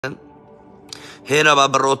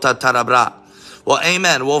Well,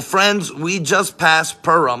 amen. Well, friends, we just passed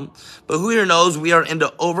Purim, but who here knows we are in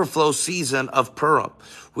the overflow season of Purim?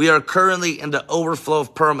 We are currently in the overflow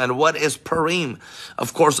of Purim. And what is Purim?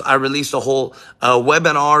 Of course, I released a whole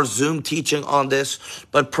webinar, Zoom teaching on this.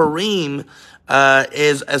 But Purim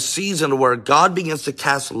is a season where God begins to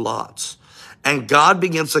cast lots. And God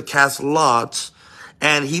begins to cast lots,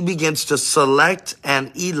 and he begins to select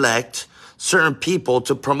and elect certain people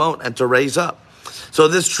to promote and to raise up. So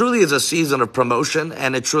this truly is a season of promotion,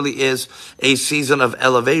 and it truly is a season of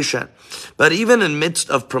elevation. But even in midst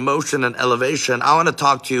of promotion and elevation, I want to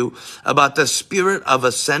talk to you about the spirit of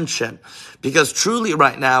ascension. Because truly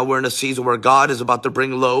right now we're in a season where God is about to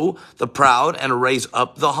bring low the proud and raise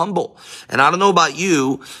up the humble. And I don't know about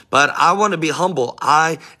you, but I want to be humble.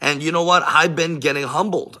 And you know what? I've been getting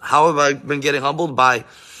humbled. How have I been getting humbled?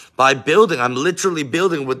 By building. I'm literally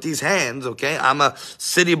building with these hands, okay? I'm a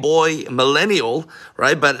city boy millennial,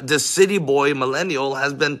 right? But this city boy millennial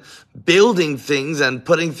has been building things and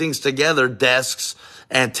putting things together, desks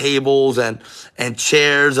and tables and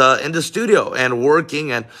chairs in the studio, and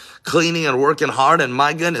working and cleaning and working hard. And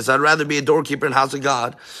my goodness, I'd rather be a doorkeeper in the house of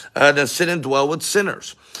God than sit and dwell with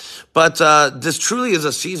sinners. But this truly is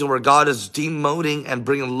a season where God is demoting and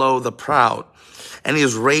bringing low the proud. And he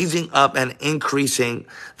is raising up and increasing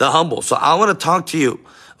the humble. So I want to talk to you,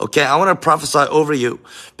 okay? I want to prophesy over you,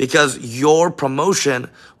 because your promotion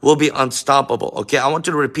will be unstoppable, okay? I want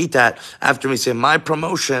you to repeat that after me. Say, my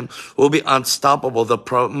promotion will be unstoppable. The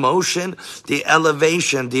promotion, the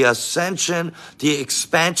elevation, the ascension, the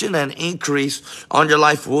expansion and increase on your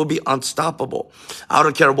life will be unstoppable. I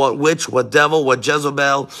don't care what witch, what devil, what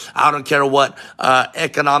Jezebel. I don't care what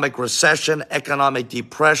economic recession, economic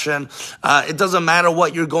depression. It doesn't matter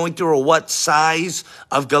what you're going through or what size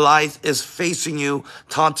of Goliath is facing you,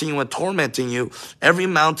 taunting you and tormenting you. Every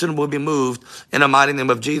mountain will be moved in the mighty name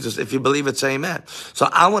of Jesus. If you believe it, say amen. So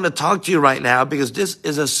I want to talk to you right now, because this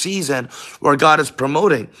is a season where God is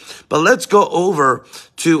promoting. But let's go over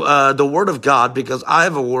to the word of God, because I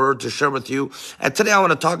have a word to share with you. And today I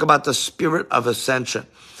want to talk about the spirit of ascension.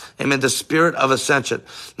 Amen. The spirit of ascension.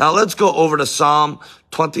 Now let's go over to Psalm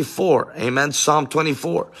 24. Amen. Psalm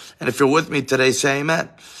 24. And if you're with me today, say amen.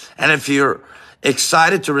 And if you're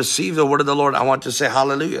excited to receive the word of the Lord, I want to say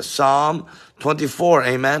hallelujah. Psalm 24.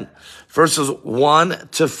 Amen. Verses 1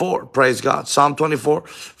 to 4. Praise God. Psalm 24,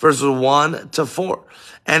 verses 1 to 4.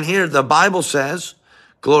 And here the Bible says,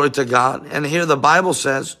 glory to God. And here the Bible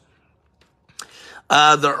says,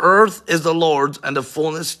 the earth is the Lord's and the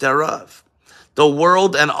fullness thereof, the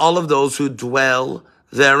world and all of those who dwell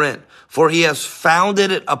therein. For he has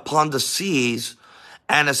founded it upon the seas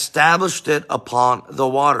and established it upon the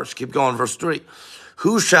waters. Keep going, verse 3.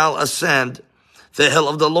 Who shall ascend the hill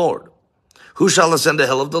of the Lord? Who shall ascend the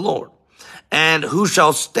hill of the Lord? And who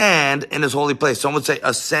shall stand in his holy place? Some would say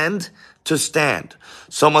ascend to stand.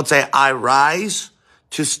 Some would say I rise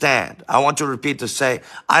to stand. I want you to repeat to say,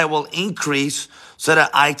 I will increase so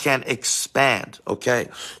that I can expand. Okay.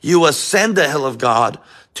 You ascend the hill of God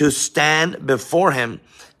to stand before him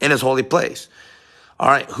in his holy place. All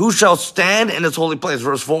right. Who shall stand in his holy place?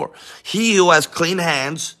 Verse 4. He who has clean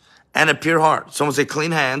hands and a pure heart. Someone say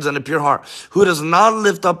clean hands and a pure heart. Who does not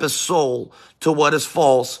lift up his soul to what is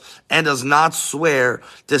false and does not swear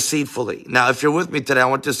deceitfully. Now, if you're with me today, I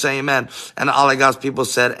want to say amen. And all of God's people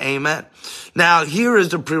said amen. Now, here is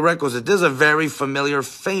the prerequisite. This is a very familiar,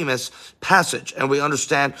 famous passage. And we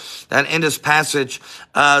understand that in this passage,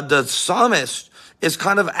 the psalmist is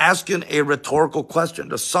kind of asking a rhetorical question.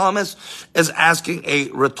 The psalmist is asking a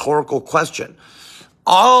rhetorical question.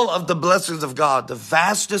 All of the blessings of God, the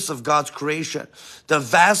vastness of God's creation, the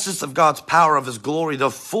vastness of God's power, of his glory, the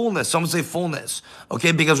fullness. Someone say fullness.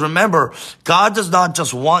 Okay. Because remember, God does not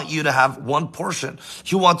just want you to have one portion.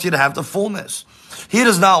 He wants you to have the fullness. He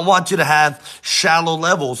does not want you to have shallow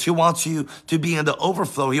levels. He wants you to be in the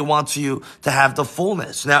overflow. He wants you to have the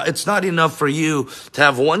fullness. Now, it's not enough for you to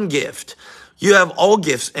have one gift. You have all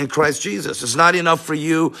gifts in Christ Jesus. It's not enough for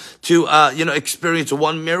you to, experience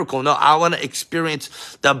one miracle. No, I want to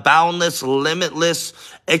experience the boundless, limitless,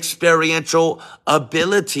 experiential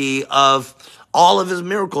ability of all of his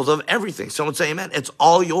miracles, of everything. Someone say amen. It's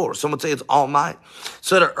all yours. Someone say it's all mine.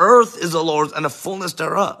 So the earth is the Lord's and the fullness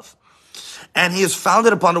thereof. And he is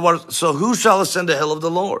founded upon the waters. So who shall ascend the hill of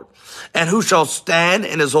the Lord? And who shall stand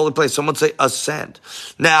in his holy place? Someone say ascend.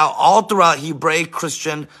 Now, all throughout Hebraic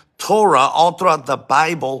Christian Torah, all throughout the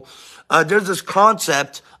Bible, there's this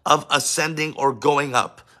concept of ascending or going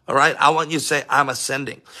up. All right. I want you to say, I'm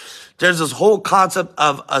ascending. There's this whole concept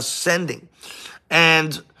of ascending.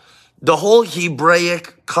 And The whole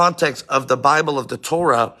Hebraic context of the Bible, of the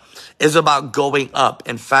Torah, is about going up.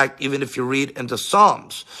 In fact, even if you read into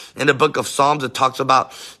Psalms, in the book of Psalms, it talks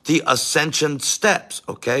about the ascension steps,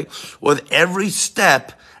 okay? With every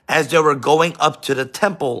step, as they were going up to the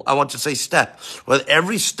temple, I want to say step. With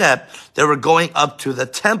every step, they were going up to the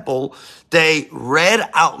temple, they read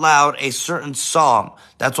out loud a certain psalm.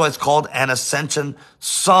 That's why it's called an ascension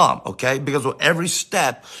psalm, okay? Because with every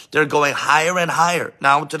step, they're going higher and higher.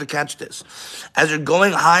 Now I want you to catch this. As you're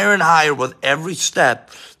going higher and higher with every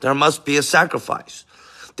step, there must be a sacrifice.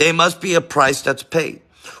 There must be a price that's paid.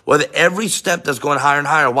 With every step that's going higher and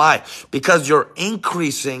higher. Why? Because you're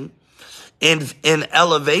increasing in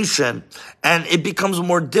elevation, and it becomes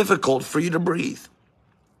more difficult for you to breathe.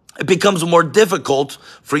 It becomes more difficult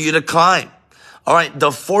for you to climb. All right.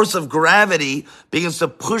 The force of gravity begins to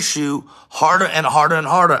push you harder and harder and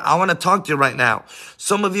harder. I want to talk to you right now.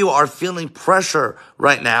 Some of you are feeling pressure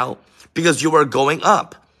right now because you are going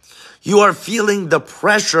up. You are feeling the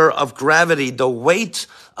pressure of gravity, the weight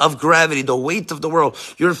of gravity, the weight of the world.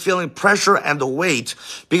 You're feeling pressure and the weight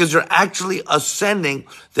because you're actually ascending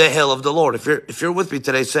the hill of the Lord. If you're with me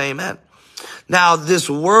today, say amen. Now, this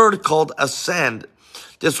word called ascend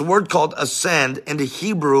in the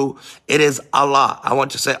Hebrew, it is Allah. I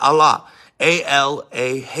want you to say Allah.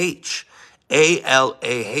 A-L-A-H.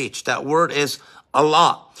 A-L-A-H. That word is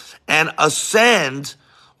Allah. And ascend,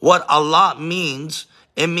 what Allah means,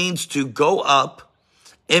 it means to go up.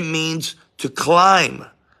 It means to climb.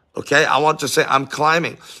 Okay? I want to say I'm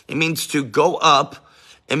climbing. It means to go up.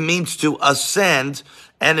 It means to ascend.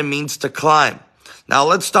 And it means to climb. Now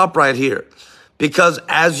let's stop right here. Because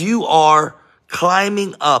as you are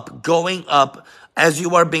climbing up, going up, as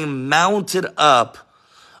you are being mounted up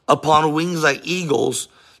upon wings like eagles,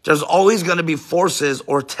 there's always going to be forces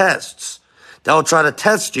or tests that will try to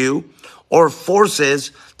test you, or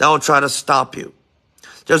forces that will try to stop you.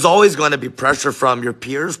 There's always going to be pressure from your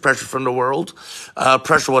peers, pressure from the world,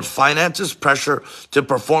 pressure with finances, pressure to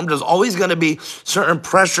perform. There's always going to be certain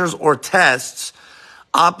pressures or tests,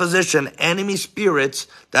 opposition, enemy spirits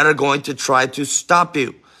that are going to try to stop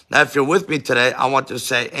you. Now, if you're with me today, I want you to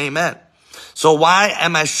say amen. So why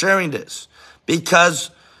am I sharing this?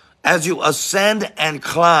 Because as you ascend and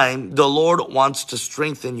climb, the Lord wants to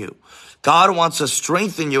strengthen you. God wants to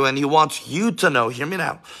strengthen you, and he wants you to know, hear me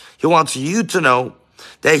now, he wants you to know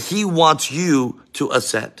that he wants you to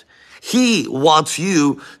ascend. He wants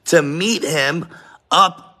you to meet him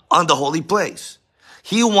up on the holy place.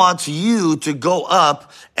 He wants you to go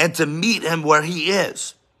up and to meet him where he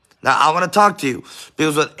is. Now, I want to talk to you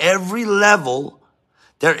because with every level,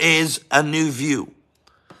 there is a new view.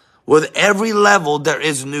 With every level, there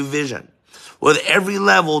is new vision. With every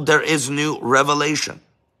level, there is new revelation.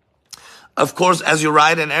 Of course, as you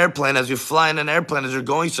ride an airplane, as you fly in an airplane, as you're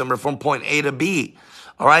going somewhere from point A to B,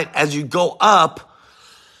 all right, as you go up,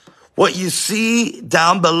 what you see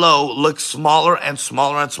down below looks smaller and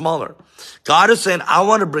smaller and smaller. God is saying, I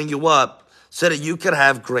want to bring you up so that you can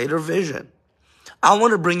have greater vision. I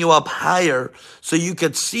want to bring you up higher so you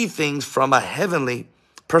could see things from a heavenly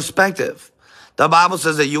perspective. The Bible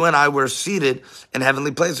says that you and I were seated in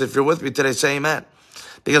heavenly places. If you're with me today, say amen.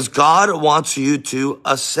 Because God wants you to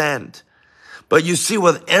ascend. But you see,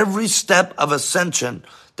 with every step of ascension,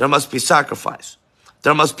 there must be sacrifice.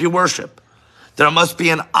 There must be worship. There must be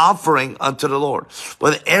an offering unto the Lord.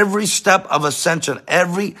 With every step of ascension,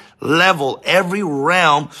 every level, every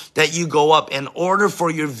realm that you go up, in order for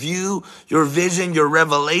your view, your vision, your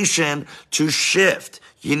revelation to shift,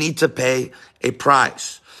 you need to pay a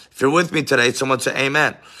price. If you're with me today, someone say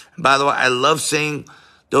amen. And by the way, I love seeing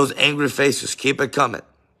those angry faces. Keep it coming.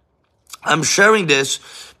 I'm sharing this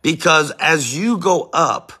because as you go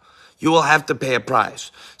up, you will have to pay a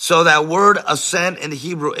price. So that word ascend in the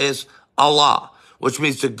Hebrew is Allah, which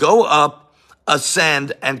means to go up,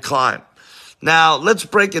 ascend, and climb. Now, let's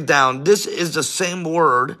break it down. This is the same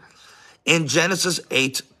word in Genesis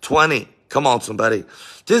 8:20. Come on, somebody.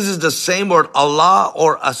 This is the same word, Allah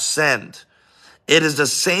or ascend. It is the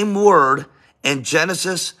same word in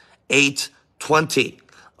Genesis 8:20.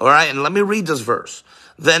 All right, and let me read this verse.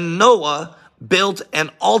 Then Noah built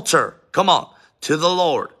an altar, come on, to the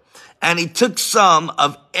Lord. And he took some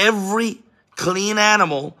of every clean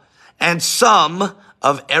animal and some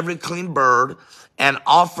of every clean bird and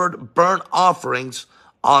offered burnt offerings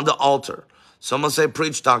on the altar. Someone say,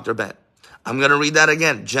 preach, Dr. Ben. I'm going to read that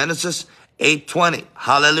again. Genesis 8:20.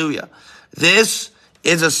 Hallelujah. This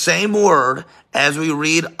is the same word as we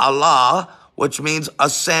read Allah, which means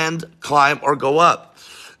ascend, climb, or go up.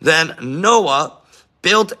 Then Noah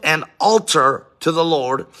built an altar to the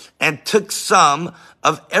Lord and took some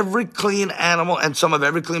of every clean animal and some of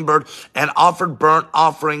every clean bird and offered burnt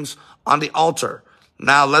offerings on the altar.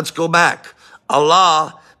 Now let's go back.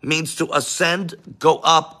 Allah means to ascend, go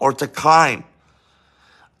up, or to climb.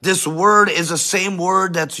 This word is the same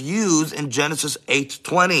word that's used in Genesis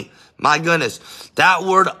 8:20. My goodness. That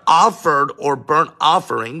word offered or burnt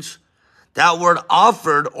offerings,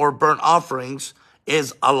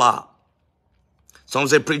 is Allah. Someone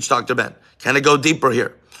say, preach, Dr. Ben. Can I go deeper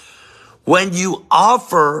here? When you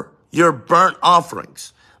offer your burnt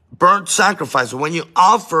offerings, burnt sacrifices, when you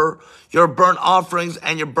offer your burnt offerings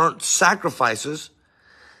and your burnt sacrifices,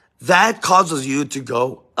 that causes you to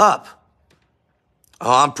go up.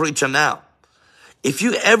 Oh, I'm preaching now. If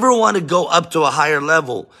you ever want to go up to a higher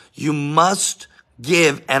level, you must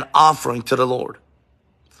give an offering to the Lord.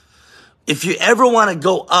 If you ever want to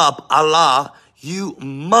go up, Allah, you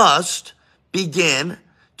must begin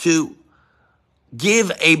to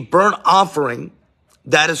give a burnt offering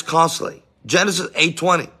that is costly. Genesis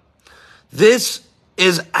 8:20. This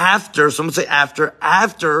is after, someone say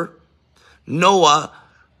after Noah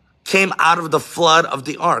came out of the flood of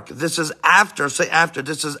the ark. This is after, say after.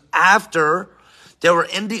 This is after they were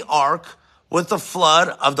in the ark with the flood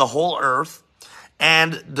of the whole earth,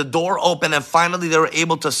 and the door opened, and finally they were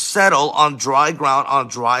able to settle on dry ground, on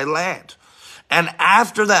dry land. And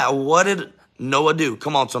after that, what did Noah do?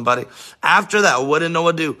 Come on, somebody. After that, what did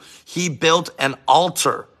Noah do? He built an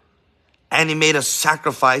altar and he made a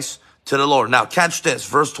sacrifice to the Lord. Now catch this,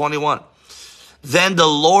 verse 21. Then the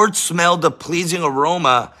Lord smelled the pleasing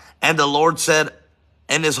aroma, and the Lord said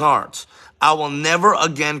in his heart, I will never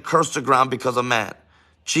again curse the ground because of man.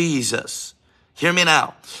 Jesus. Hear me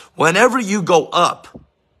now. Whenever you go up,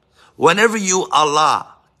 whenever you, Allah,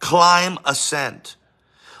 climb, ascend,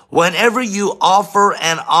 whenever you offer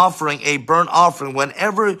an offering, a burnt offering,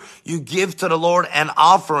 whenever you give to the Lord an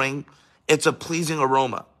offering, it's a pleasing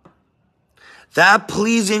aroma. That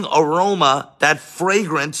pleasing aroma, that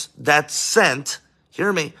fragrance, that scent,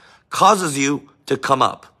 hear me, causes you to come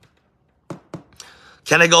up.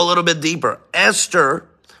 Can I go a little bit deeper? Esther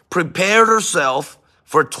prepared herself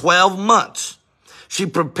for 12 months. She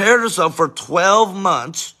prepared herself for 12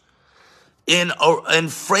 months in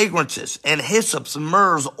fragrances and hyssops,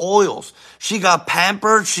 myrrhs, oils. She got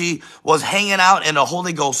pampered. She was hanging out in a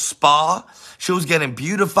Holy Ghost spa. She was getting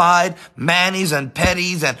beautified, manis and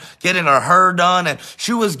petties, and getting her hair done. And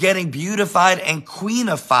she was getting beautified and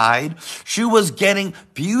queenified. She was getting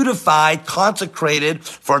beautified, consecrated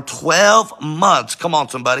for 12 months. Come on,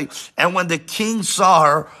 somebody. And when the king saw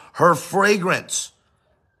her, her fragrance,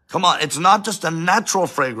 come on, it's not just a natural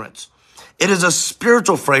fragrance. It is a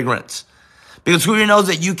spiritual fragrance. Because who here knows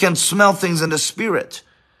that you can smell things in the spirit?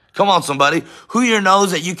 Come on, somebody. Who here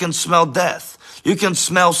knows that you can smell death? You can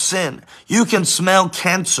smell sin. You can smell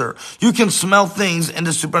cancer. You can smell things in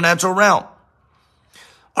the supernatural realm.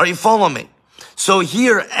 Are you following me? So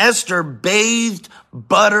here, Esther bathed,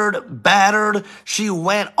 buttered, battered. She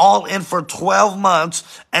went all in for 12 months,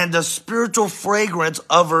 and the spiritual fragrance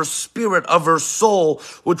of her spirit, of her soul,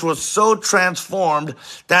 which was so transformed,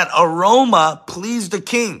 that aroma pleased the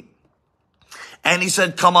king. And he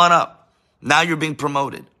said, come on up. Now you're being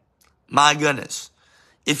promoted. My goodness.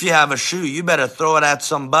 If you have a shoe, you better throw it at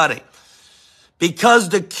somebody. Because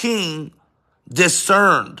the king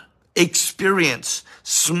discerned, experienced,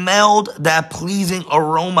 smelled that pleasing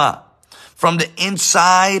aroma from the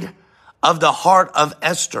inside of the heart of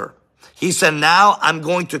Esther. He said, now I'm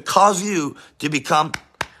going to cause you to become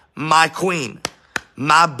my queen,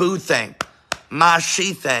 my boo thing, my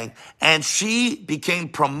she thing. And she became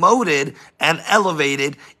promoted and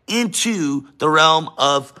elevated into the realm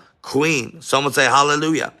of queen. Someone say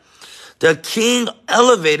hallelujah. The king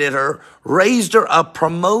elevated her, raised her up,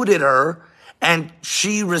 promoted her, and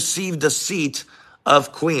she received the seat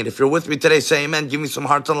of queen. If you're with me today, say amen. Give me some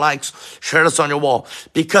hearts and likes. Share this on your wall.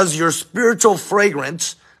 Because your spiritual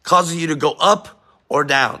fragrance causes you to go up or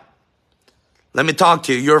down. Let me talk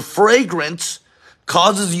to you. Your fragrance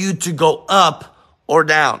causes you to go up or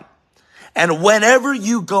down. And whenever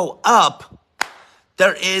you go up,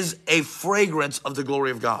 there is a fragrance of the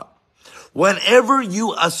glory of God. Whenever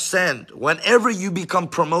you ascend, whenever you become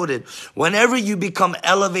promoted, whenever you become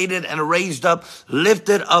elevated and raised up,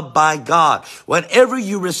 lifted up by God, whenever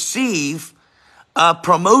you receive a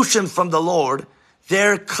promotion from the Lord,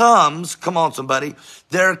 there comes, come on somebody,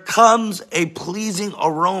 there comes a pleasing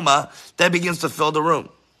aroma that begins to fill the room.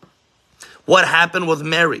 What happened with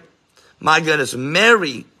Mary? My goodness,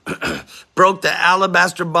 Mary broke the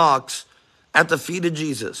alabaster box at the feet of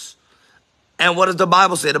Jesus. And what does the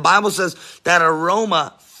Bible say? The Bible says that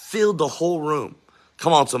aroma filled the whole room.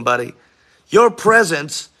 Come on, somebody. Your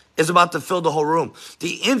presence is about to fill the whole room.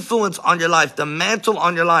 The influence on your life, the mantle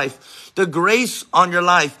on your life, the grace on your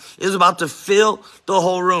life is about to fill the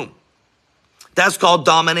whole room. That's called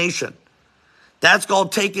domination. That's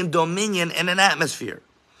called taking dominion in an atmosphere.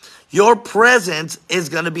 Your presence is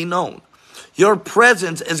going to be known. Your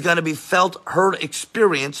presence is going to be felt, heard,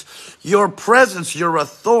 experienced. Your presence, your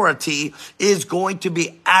authority is going to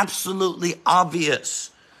be absolutely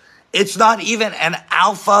obvious. It's not even an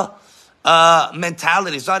alpha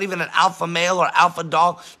mentality. It's not even an alpha male or alpha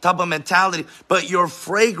dog type of mentality, but your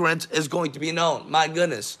fragrance is going to be known. My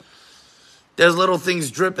goodness. There's little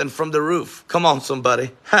things dripping from the roof. Come on,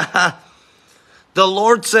 somebody. The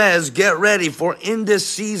Lord says, get ready, for in this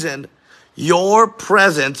season, your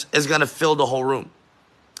presence is going to fill the whole room.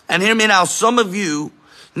 And hear me now, some of you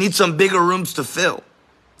need some bigger rooms to fill.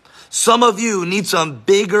 Some of you need some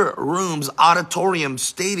bigger rooms, auditoriums,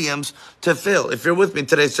 stadiums to fill. If you're with me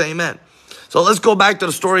today, say amen. So let's go back to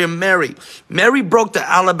the story of Mary. Mary broke the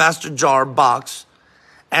alabaster jar box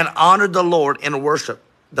and honored the Lord in worship.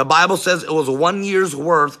 The Bible says it was 1 year's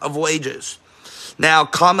worth of wages. Now,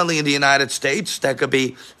 commonly in the United States, that could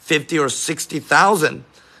be 50 or 60,000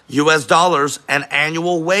 US dollars an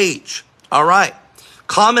annual wage. All right.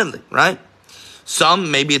 Commonly, right?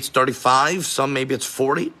 Some, maybe it's 35. Some, maybe it's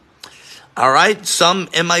 40. All right. Some,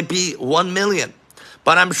 it might be 1 million.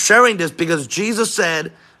 But I'm sharing this because Jesus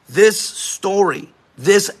said this story,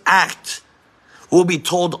 this act will be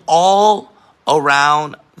told all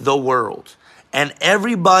around the world. And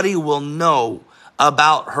everybody will know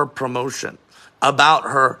about her promotion, about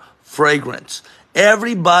her fragrance.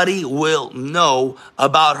 Everybody will know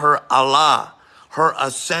about her Allah, her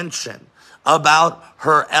ascension, about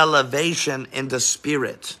her elevation in the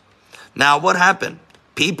spirit. Now, what happened?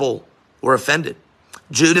 People were offended.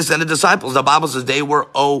 Judas and the disciples, the Bible says they were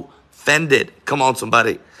offended. Come on,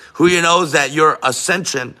 somebody. Who here knows that your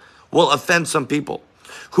ascension will offend some people?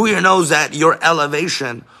 Who here knows that your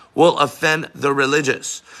elevation will offend the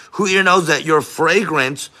religious? Who here knows that your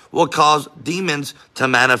fragrance will cause demons to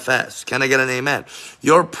manifest? Can I get an amen?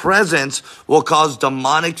 Your presence will cause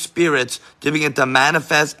demonic spirits to begin to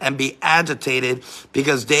manifest and be agitated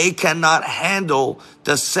because they cannot handle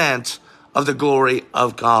the scent of the glory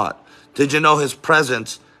of God. Did you know his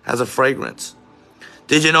presence has a fragrance?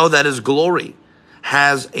 Did you know that his glory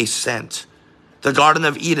has a scent? The Garden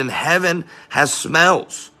of Eden, heaven has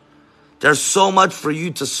smells. There's so much for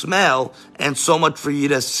you to smell and so much for you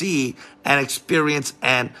to see and experience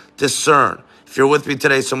and discern. If you're with me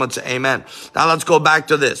today, someone say amen. Now let's go back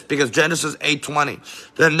to this, because Genesis 8:20.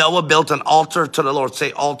 Then Noah built an altar to the Lord,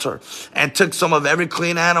 say altar, and took some of every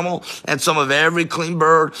clean animal and some of every clean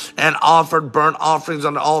bird and offered burnt offerings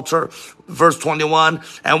on the altar. Verse 21,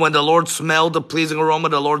 and when the Lord smelled the pleasing aroma,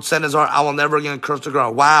 the Lord said in his heart, I will never again curse the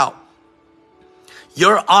ground. Wow.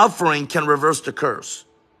 Your offering can reverse the curse.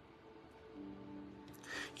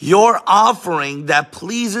 Your offering that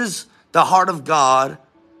pleases the heart of God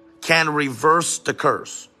can reverse the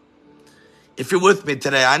curse. If you're with me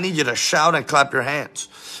today, I need you to shout and clap your hands,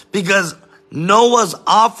 because Noah's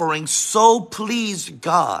offering so pleased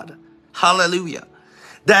God, hallelujah,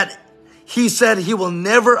 that he said he will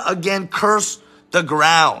never again curse the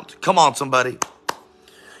ground. Come on, somebody.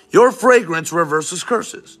 Your fragrance reverses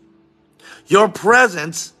curses. Your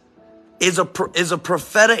presence is a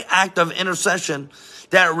prophetic act of intercession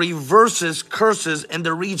that reverses curses in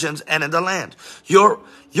the regions and in the land.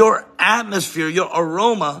 Your atmosphere, your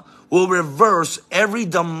aroma will reverse every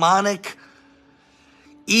demonic,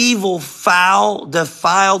 evil, foul,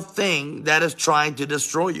 defiled thing that is trying to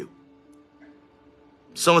destroy you.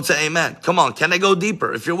 Someone say amen. Come on, can I go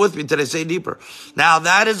deeper? If you're with me today, say deeper. Now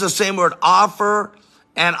that is the same word. Offer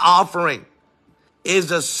and offering is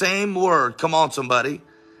the same word, come on somebody,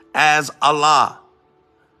 as Allah,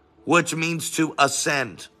 which means to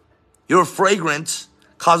ascend. Your fragrance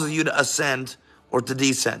causes you to ascend or to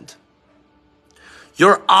descend.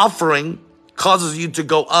 Your offering causes you to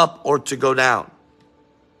go up or to go down.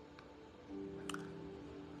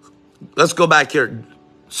 Let's go back here.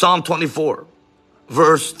 Psalm 24,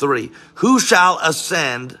 verse 3. Who shall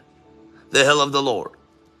ascend the hill of the Lord?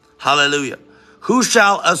 Hallelujah. Who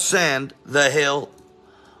shall ascend the hill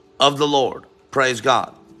of the Lord? Praise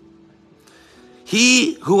God.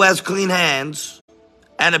 He who has clean hands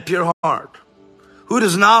and a pure heart, who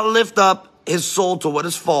does not lift up his soul to what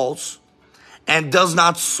is false and does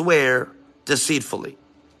not swear deceitfully.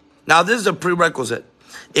 Now, this is a prerequisite.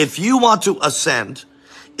 If you want to ascend,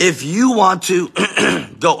 if you want to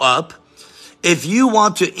go up, if you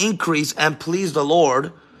want to increase and please the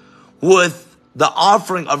Lord with the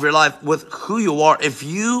offering of your life, with who you are, if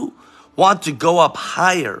you want to go up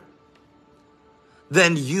higher,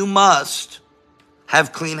 then you must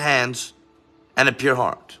have clean hands and a pure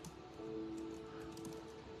heart.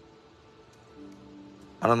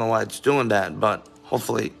 I don't know why it's doing that, but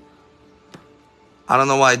hopefully, I don't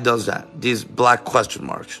know why it does that. These black question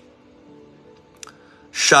marks.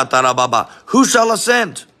 Shatarababa. Who shall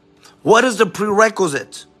ascend? What is the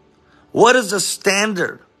prerequisite? What is the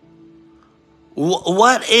standard?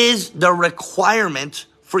 What is the requirement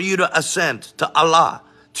for you to ascend to Allah?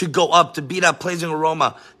 To go up, to be that pleasing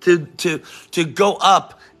aroma, to go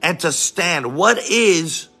up and to stand. What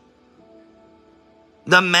is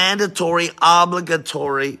the mandatory,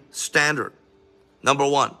 obligatory standard? Number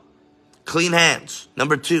 1, clean hands.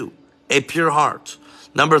 Number 2, a pure heart.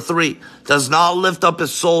 Number 3, does not lift up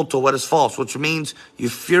his soul to what is false, which means you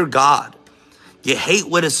fear God. You hate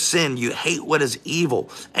what is sin, you hate what is evil,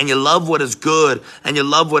 and you love what is good, and you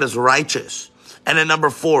love what is righteous. And then number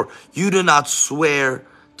 4, you do not swear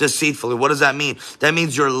deceitfully. What does that mean? That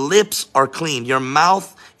means your lips are clean. Your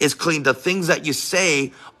mouth is clean. The things that you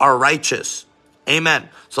say are righteous. Amen.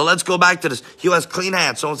 So let's go back to this. He who has clean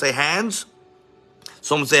hands. Someone say hands.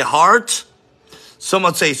 Someone say heart.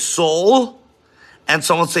 Someone say soul. And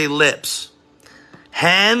someone say lips.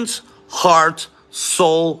 Hands, heart,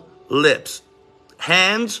 soul, lips.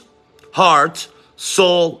 Hands, heart,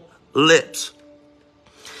 soul, lips.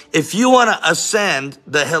 If you want to ascend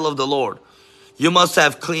the hill of the Lord, you must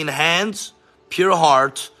have clean hands, pure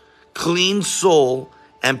heart, clean soul,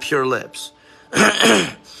 and pure lips.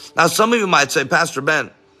 Now, some of you might say, Pastor Ben,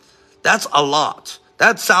 that's a lot.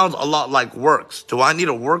 That sounds a lot like works. Do I need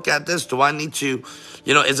to work at this? Do I need to,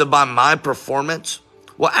 is it by my performance?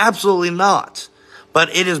 Well, absolutely not.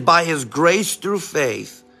 But it is by his grace through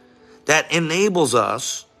faith that enables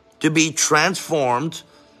us to be transformed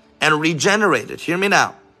and regenerated. Hear me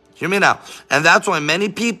now. Hear me now. And that's why many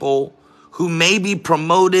people who may be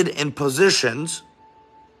promoted in positions,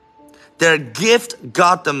 their gift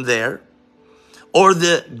got them there, or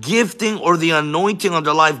the gifting or the anointing on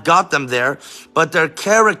their life got them there, but their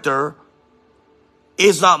character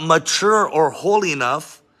is not mature or holy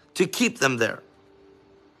enough to keep them there.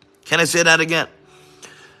 Can I say that again?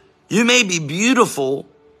 You may be beautiful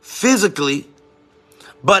physically,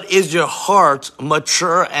 but is your heart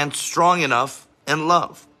mature and strong enough in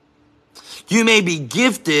love? You may be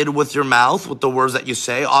gifted with your mouth, with the words that you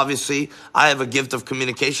say. Obviously, I have a gift of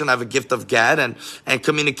communication. I have a gift of gad, and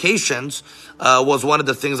communications was one of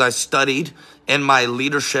the things I studied in my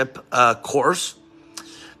leadership course.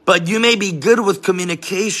 But you may be good with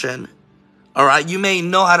communication, all right? You may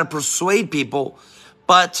know how to persuade people,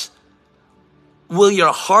 but will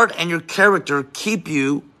your heart and your character keep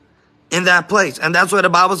you in that place? And that's why the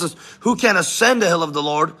Bible says, who can ascend the hill of the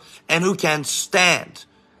Lord and who can stand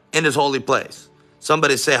in his holy place?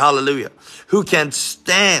 Somebody say hallelujah. Who can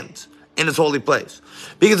stand in his holy place?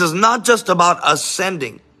 Because it's not just about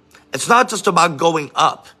ascending. It's not just about going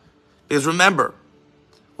up. Because remember,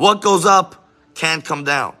 what goes up can't come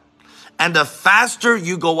down. And the faster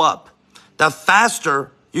you go up, the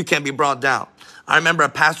faster you can be brought down. I remember a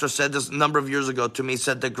pastor said this a number of years ago to me. He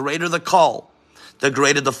said, the greater the call, the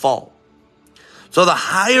greater the fall. So the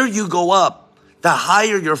higher you go up, the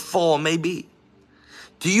higher your fall may be.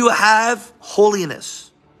 Do you have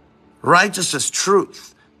holiness, righteousness,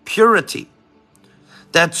 truth, purity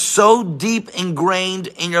that's so deep ingrained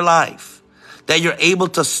in your life that you're able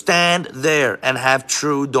to stand there and have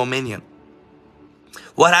true dominion?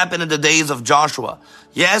 What happened in the days of Joshua?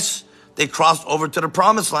 Yes, they crossed over to the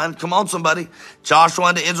promised land. Come on, somebody. Joshua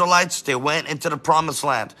and the Israelites, they went into the promised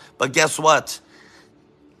land. But guess what?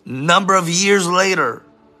 Number of years later,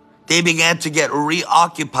 they began to get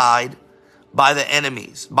reoccupied by the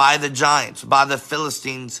enemies, by the giants, by the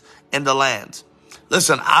Philistines in the land.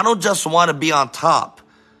 Listen, I don't just want to be on top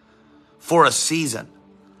for a season.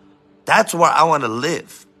 That's where I want to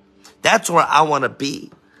live. That's where I want to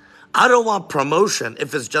be. I don't want promotion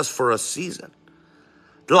if it's just for a season.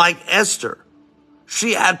 Like Esther,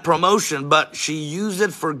 she had promotion, but she used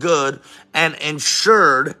it for good and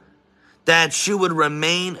ensured that she would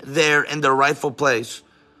remain there in the rightful place,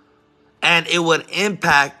 and it would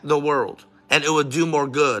impact the world, and it would do more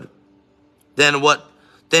good than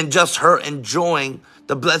just her enjoying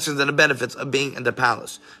the blessings and the benefits of being in the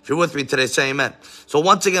palace. If you're with me today, say amen. So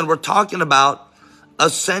once again, we're talking about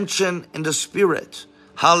ascension in the spirit.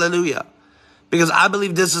 Hallelujah. Because I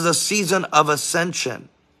believe this is a season of ascension.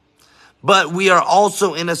 But we are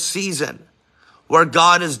also in a season where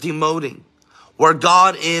God is demoting, where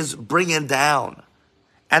God is bringing down.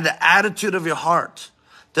 And the attitude of your heart,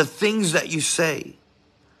 the things that you say,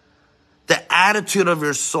 the attitude of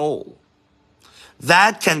your soul,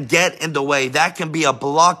 that can get in the way. That can be a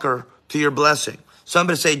blocker to your blessing.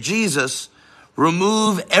 Somebody say, Jesus,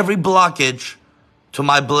 remove every blockage to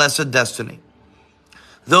my blessed destiny.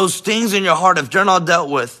 Those things in your heart, if they're not dealt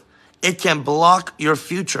with, it can block your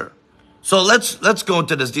future. So let's go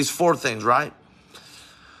into this, these 4 things, right?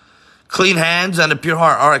 Clean hands and a pure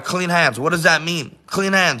heart. All right, clean hands. What does that mean?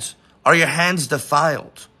 Clean hands. Are your hands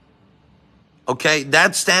defiled? Okay,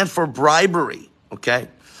 that stands for bribery. Okay,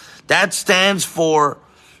 that stands for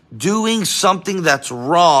doing something that's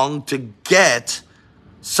wrong to get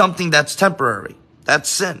something that's temporary. That's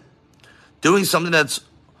sin. Doing something that's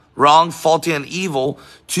wrong, faulty, and evil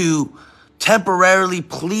to temporarily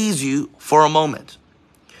please you for a moment.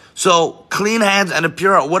 So clean hands and a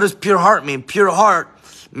pure heart. What does pure heart mean? Pure heart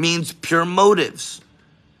means pure motives.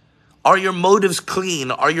 Are your motives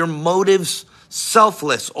clean? Are your motives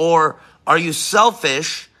selfless? Or are you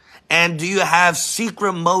selfish? And do you have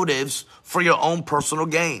secret motives for your own personal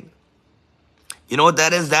gain? You know what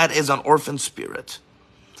that is? That is an orphan spirit.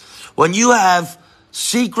 When you have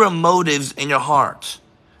secret motives in your heart,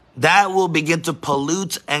 that will begin to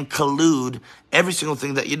pollute and collude every single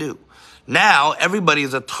thing that you do. Now, everybody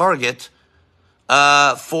is a target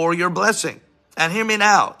for your blessing. And hear me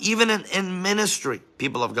now, even in ministry,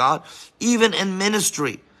 people of God, even in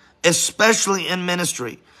ministry, especially in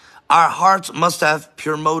ministry, our hearts must have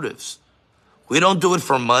pure motives. We don't do it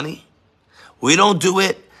for money. We don't do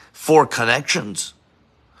it for connections.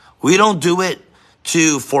 We don't do it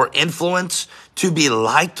for influence, to be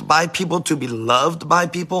liked by people, to be loved by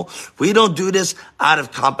people. We don't do this out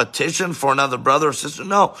of competition for another brother or sister.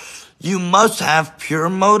 No, you must have pure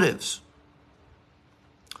motives.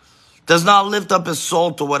 Does not lift up his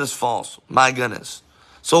soul to what is false. My goodness.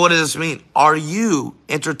 So what does this mean? Are you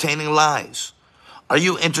entertaining lies? Are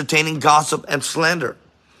you entertaining gossip and slander?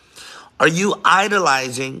 Are you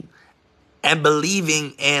idolizing and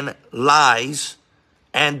believing in lies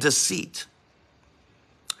and deceit?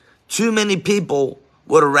 Too many people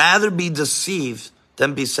would rather be deceived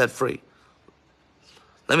than be set free.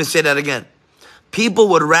 Let me say that again. People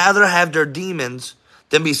would rather have their demons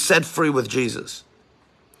than be set free with Jesus.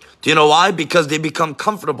 Do you know why? Because they become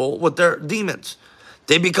comfortable with their demons.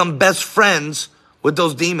 They become best friends with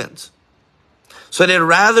those demons. So they'd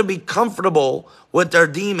rather be comfortable with their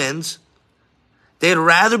demons. They'd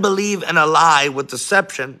rather believe in a lie with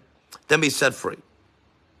deception than be set free.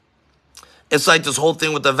 It's like this whole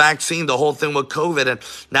thing with the vaccine, the whole thing with COVID. And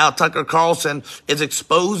now Tucker Carlson is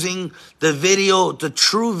exposing the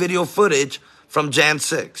true video footage from Jan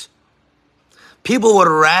 6. People would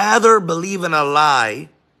rather believe in a lie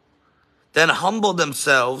than humble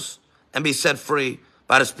themselves and be set free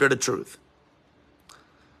by the Spirit of truth.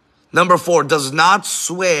 Number 4, does not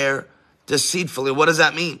swear deceitfully. What does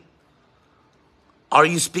that mean? Are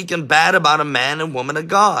you speaking bad about a man and woman of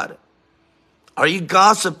God? Are you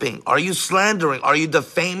gossiping? Are you slandering? Are you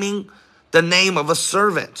defaming the name of a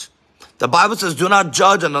servant? The Bible says, do not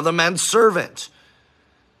judge another man's servant.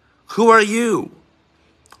 Who are you?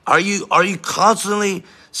 Are you constantly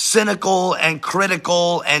cynical and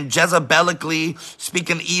critical and Jezebelically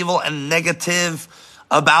speaking evil and negative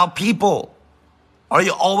about people? Are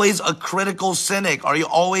you always a critical cynic? Are you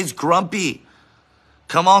always grumpy?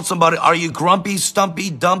 Come on, somebody. Are you grumpy, stumpy,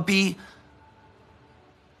 dumpy?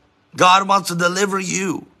 God wants to deliver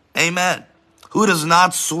you. Amen. Who does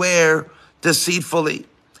not swear deceitfully?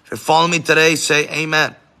 If you're following me today, say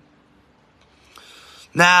amen.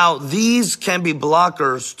 Now, these can be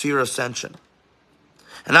blockers to your ascension.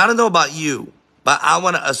 And I don't know about you, but I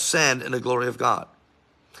want to ascend in the glory of God.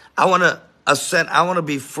 I want to ascend. I want to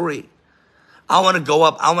be free. I want to go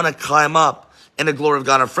up. I want to climb up in the glory of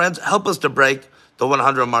God. And friends, help us to break the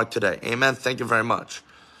 100 mark today. Amen. Thank you very much.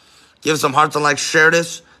 Give some hearts and likes. Share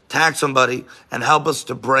this. Tag somebody and help us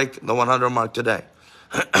to break the 100 mark today.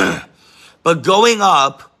 But going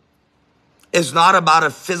up is not about a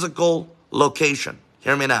physical location.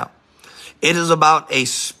 Hear me now. It is about a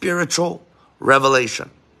spiritual revelation.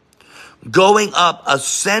 Going up,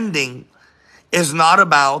 ascending, is not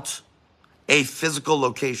about a physical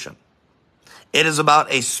location. It is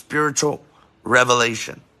about a spiritual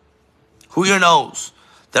revelation. Who here knows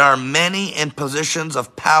there are many in positions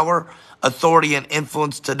of power, authority, and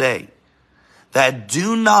influence today that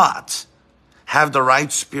do not have the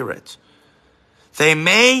right spirit. They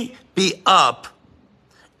may be up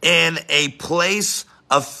in a place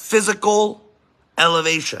of physical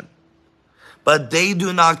elevation, but they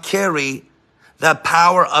do not carry the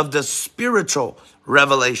power of the spiritual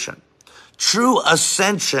revelation. True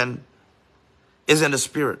ascension is in the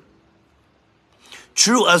spirit.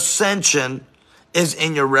 True ascension is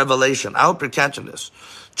in your revelation. I hope you're catching this.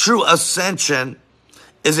 True ascension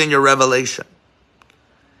is in your revelation.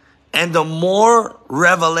 And the more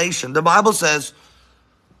revelation, the Bible says,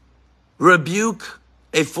 rebuke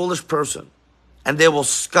a foolish person, and they will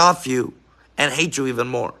scoff you and hate you even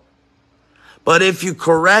more. But if you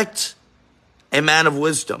correct a man of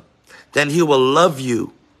wisdom, then he will love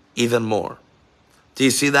you even more. Do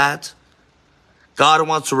you see that? God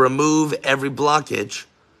wants to remove every blockage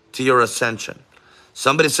to your ascension.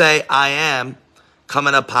 Somebody say, I am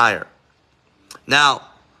coming up higher. Now,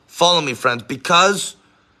 follow me, friends, because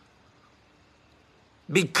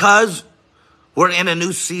we're in a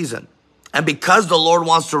new season, and because the Lord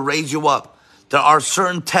wants to raise you up, there are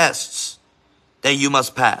certain tests that you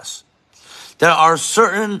must pass. There are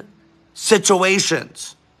certain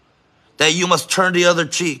situations that you must turn the other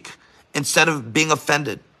cheek instead of being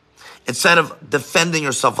offended, instead of defending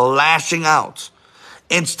yourself, lashing out,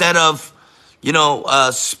 instead of,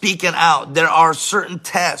 speaking out. There are certain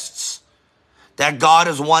tests that God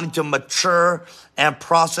is wanting to mature and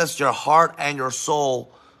process your heart and your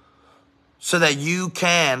soul so that you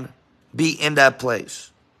can be in that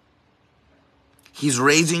place. He's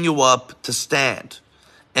raising you up to stand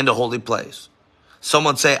in the holy place.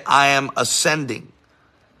 Someone say, I am ascending.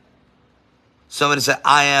 Somebody say,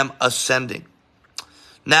 I am ascending.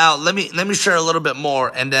 Now, let me share a little bit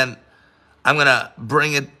more, and then I'm going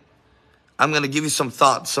to give you some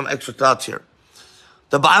thoughts, some extra thoughts here.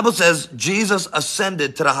 The Bible says Jesus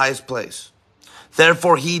ascended to the highest place.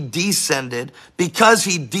 Therefore, he descended. Because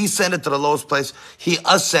he descended to the lowest place, he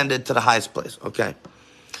ascended to the highest place. Okay.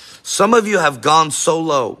 Some of you have gone so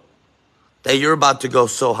low that you're about to go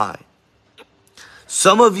so high.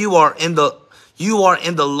 Some of you are in the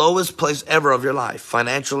lowest place ever of your life,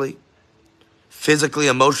 financially, physically,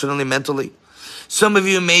 emotionally, mentally. Some of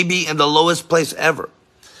you may be in the lowest place ever.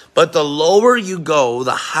 But the lower you go,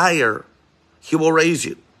 the higher he will raise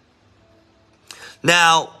you.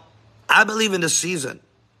 Now, I believe in this season,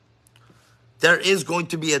 there is going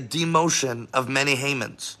to be a demotion of many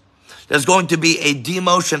Hamans. There's going to be a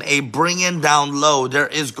demotion, a bringing down low. There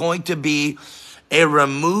is going to be a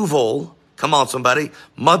removal. Come on, somebody.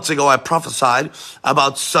 Months ago, I prophesied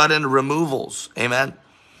about sudden removals. Amen.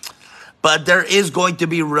 But there is going to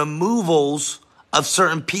be removals of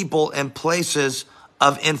certain people and places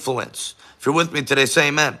of influence. If you're with me today, say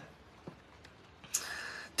amen.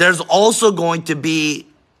 There's also going to be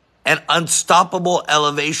an unstoppable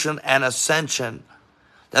elevation and ascension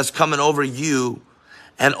that's coming over you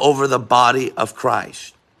and over the body of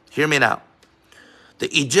Christ. Hear me now. The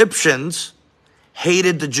Egyptians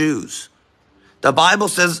hated the Jews. The Bible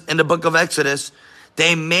says in the book of Exodus,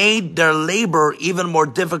 they made their labor even more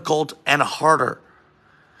difficult and harder.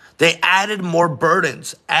 They added more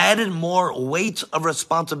burdens, added more weight of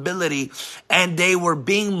responsibility, and they were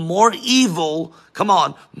being more evil,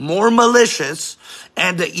 more malicious,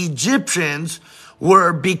 and the Egyptians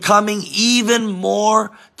were becoming even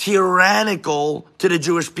more tyrannical to the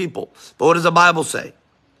Jewish people. But what does the Bible say?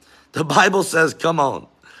 The Bible says,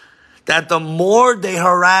 that the more they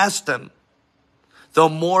harassed them, the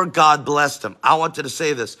more God blessed them. I want you to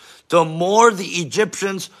say this. The more the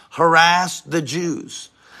Egyptians harassed the Jews,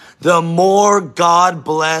 the more God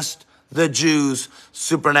blessed the Jews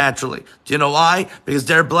supernaturally. Do you know why? Because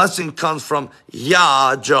their blessing comes from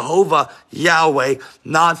Yah, Jehovah, Yahweh,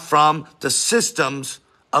 not from the systems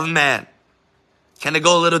of man. Can I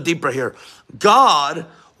go a little deeper here? God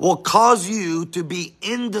will cause you to be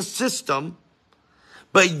in the system,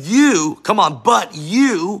 but you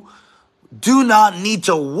do not need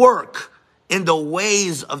to work in the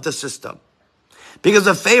ways of the system. Because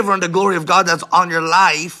the favor and the glory of God that's on your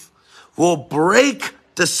life will break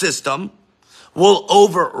the system, will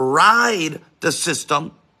override the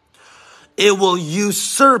system. It will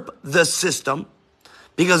usurp the system,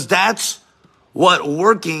 because that's what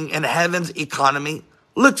working in heaven's economy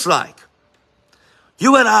looks like.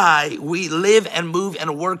 You and I, we live and move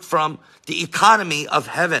and work from the economy of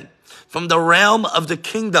heaven, from the realm of the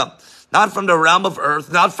kingdom. Not from the realm of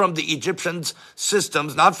earth, not from the Egyptians'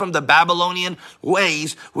 systems, not from the Babylonian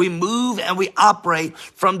ways. We move and we operate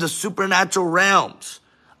from the supernatural realms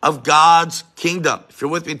of God's kingdom. If you're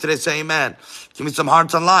with me today, say amen. Give me some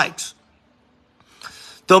hearts and likes.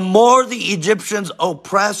 The more the Egyptians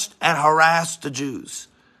oppressed and harassed the Jews,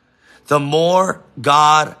 the more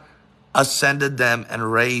God ascended them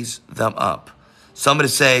and raised them up. Somebody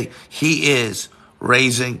say, he is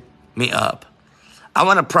raising me up. I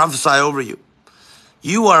want to prophesy over you.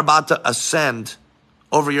 You are about to ascend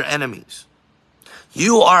over your enemies.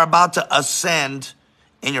 You are about to ascend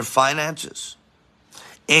in your finances,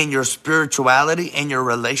 in your spirituality, in your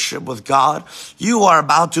relationship with God. You are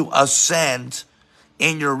about to ascend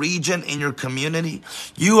in your region, in your community.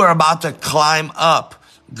 You are about to climb up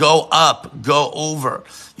go up, go over.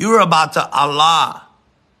 You're about to Allah.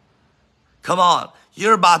 Come on.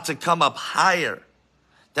 You're about to come up higher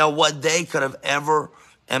than what they could have ever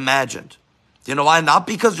imagined. You know why? Not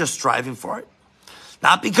because you're striving for it.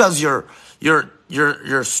 Not because you're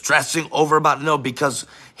stressing over about it. No, because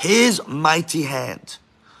his mighty hand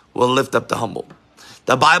will lift up the humble.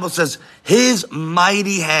 The Bible says his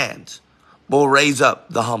mighty hand will raise up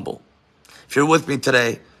the humble. If you're with me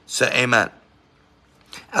today, say amen.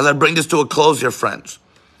 As I bring this to a close here, friends,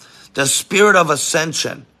 the spirit of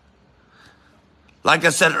ascension, like I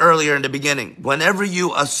said earlier in the beginning, whenever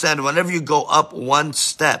you ascend, whenever you go up one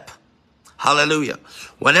step, hallelujah,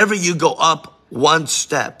 whenever you go up one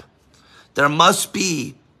step, there must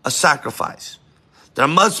be a sacrifice. There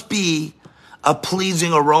must be a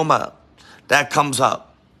pleasing aroma that comes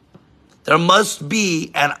up. There must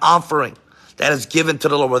be an offering that is given to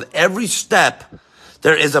the Lord. With every step,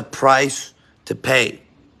 there is a price to pay.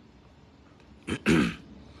 Clean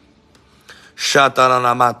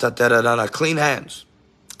hands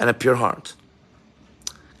and a pure heart.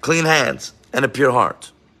 Clean hands and a pure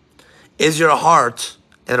heart. Is your heart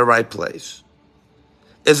in the right place?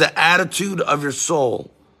 Is the attitude of your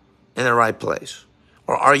soul in the right place?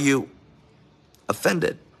 Or are you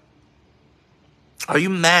offended? Are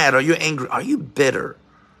you mad? Are you angry? Are you bitter?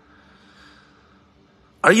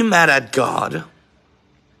 Are you mad at God?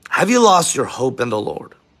 Have you lost your hope in the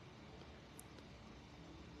Lord?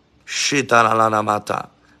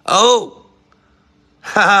 Oh,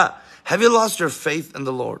 have you lost your faith in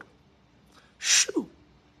the Lord? Shoo.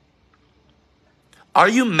 Are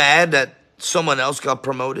you mad that someone else got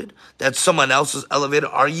promoted? That someone else is elevated?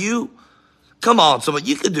 Are you? Come on, someone,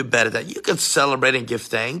 you could do better than that. You could celebrate and give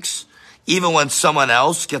thanks even when someone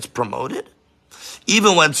else gets promoted.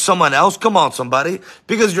 Even when someone else, come on, somebody,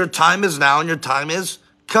 because your time is now and your time is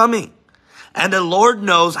coming. And the Lord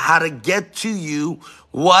knows how to get to you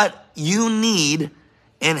what you need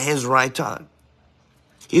in his right time.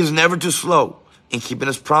 He's never too slow in keeping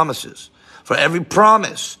his promises. For every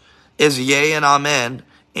promise is yea and amen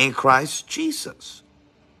in Christ Jesus.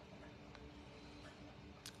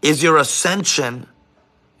 Is your ascension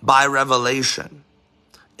by revelation?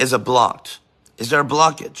 Is it blocked? Is there a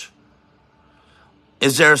blockage?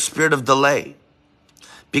 Is there a spirit of delay?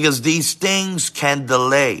 Because these things can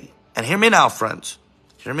delay. And hear me now, friends.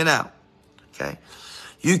 Hear me now. Okay?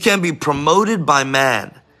 You can be promoted by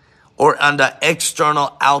man or on the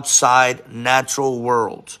external, outside, natural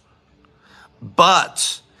world.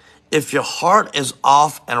 But if your heart is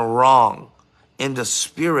off and wrong in the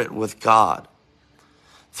spirit with God,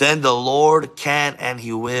 then the Lord can and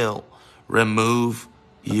he will remove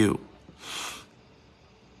you.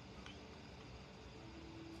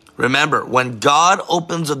 Remember, when God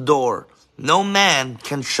opens a door, no man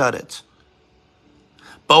can shut it.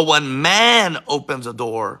 But when man opens a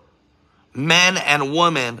door, men and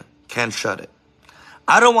women can shut it.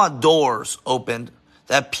 I don't want doors opened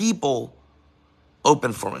that people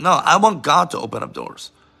open for me. No, I want God to open up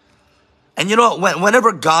doors. And you know what?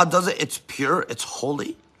 Whenever God does it, it's pure, it's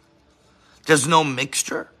holy. There's no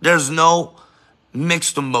mixture. There's no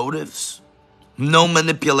mixed motives. No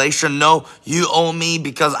manipulation. No, you owe me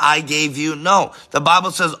because I gave you. No, the Bible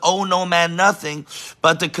says, owe no man nothing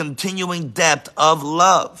but the continuing depth of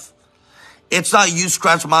love. It's not you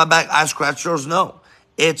scratch my back, I scratch yours. No,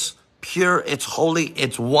 it's pure, it's holy,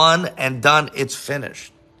 it's one and done, it's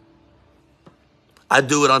finished. I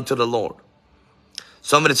do it unto the Lord.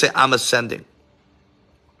 Somebody say, I'm ascending.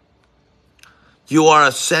 You are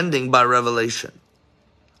ascending by revelation.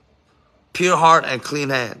 Pure heart and clean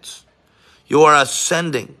hands. You are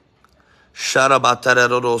ascending.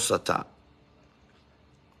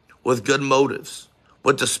 With good motives.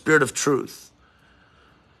 With the spirit of truth.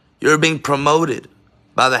 You're being promoted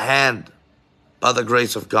by the hand, by the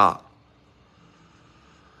grace of God.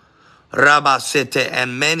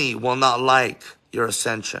 And many will not like your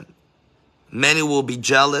ascension. Many will be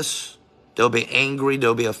jealous. They'll be angry.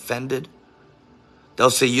 They'll be offended. They'll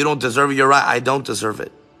say, you don't deserve it. You're right. I don't deserve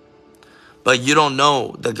it. But you don't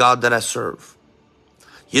know the God that I serve.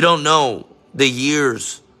 You don't know the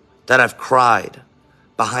years that I've cried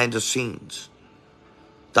behind the scenes.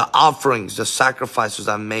 The offerings, the sacrifices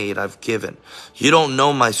I've made, I've given. You don't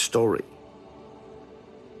know my story.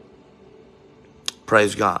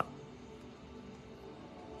 Praise God.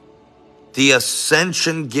 The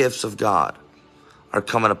ascension gifts of God are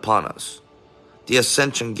coming upon us. The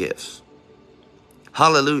ascension gifts.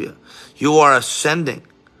 Hallelujah. You are ascending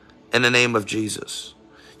in the name of Jesus.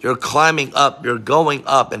 You're climbing up. You're going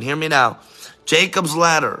up. And hear me now. Jacob's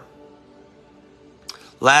ladder.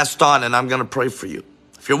 Last on, and I'm going to pray for you.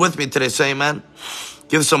 If you're with me today, say amen.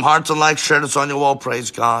 Give some hearts and likes. Share this on your wall.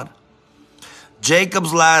 Praise God.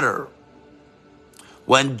 Jacob's ladder.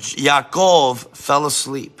 When Yaakov fell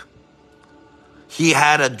asleep, he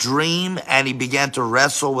had a dream and he began to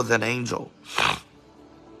wrestle with an angel.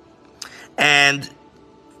 And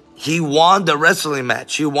he won the wrestling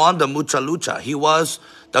match. He won the mucha lucha. He was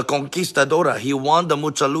the conquistadora. He won the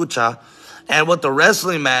mucha lucha. And with the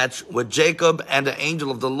wrestling match with Jacob and the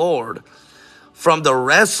angel of the Lord, from the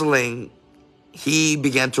wrestling, he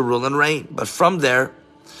began to rule and reign. But from there,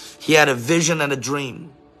 he had a vision and a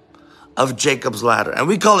dream of Jacob's ladder. And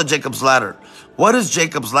we call it Jacob's ladder. What is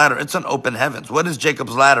Jacob's ladder? It's an open heavens. What is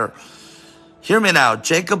Jacob's ladder? Hear me now.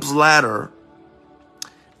 Jacob's ladder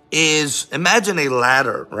is, imagine a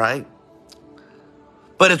ladder, right?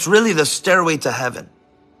 But it's really the stairway to heaven.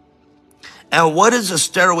 And what is a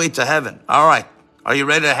stairway to heaven? All right. Are you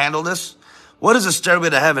ready to handle this? What is a stairway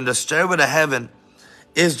to heaven? The stairway to heaven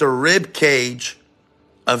is the rib cage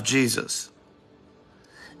of Jesus.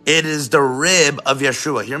 It is the rib of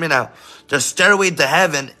Yeshua. Hear me now. The stairway to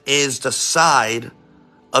heaven is the side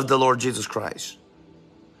of the Lord Jesus Christ.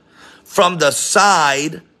 From the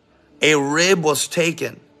side, a rib was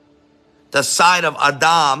taken. The side of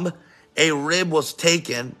Adam, a rib was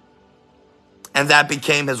taken, and that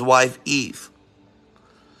became his wife Eve.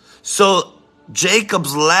 So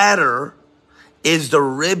Jacob's ladder is the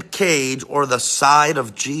rib cage or the side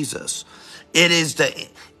of Jesus.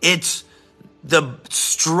 It's the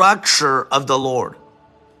structure of the Lord.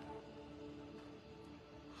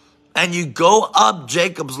 And you go up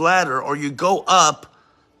Jacob's ladder, or you go up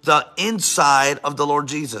the inside of the Lord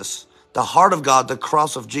Jesus, the heart of God, the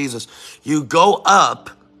cross of Jesus. You go up,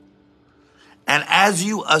 and as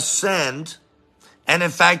you ascend, and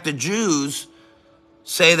in fact, the Jews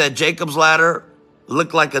say that Jacob's ladder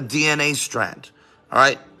looked like a DNA strand. All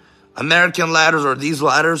right. American ladders, or these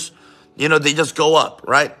ladders, they just go up,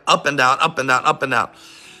 right? Up and down, up and down, up and down.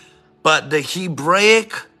 But the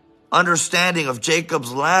Hebraic understanding of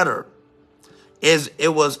Jacob's ladder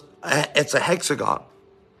it's a hexagon.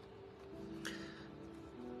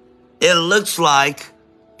 It looks like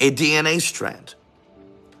a DNA strand.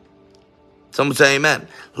 Someone say amen.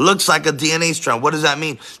 Looks like a DNA strand. What does that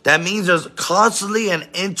mean? That means there's constantly an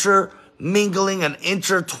intermingling, an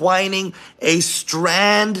intertwining, a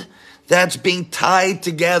strand that's being tied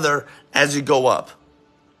together as you go up.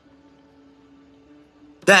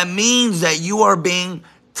 That means that you are being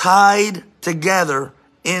tied together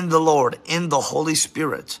in the Lord, in the Holy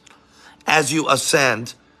Spirit, as you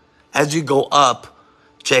ascend, as you go up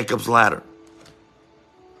Jacob's ladder.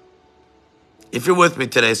 If you're with me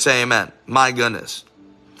today, say amen. My goodness.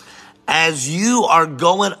 As you are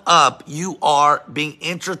going up, you are being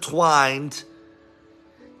intertwined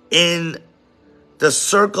in the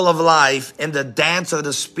circle of life, in the dance of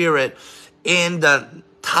the Spirit, in the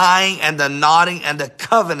tying and the knotting and the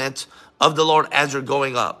covenant of the Lord as you're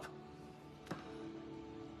going up.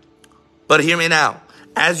 But hear me now.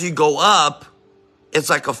 As you go up, it's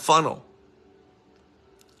like a funnel.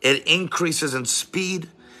 It increases in speed,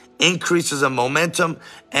 increases in momentum,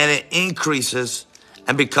 and it increases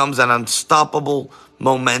and becomes an unstoppable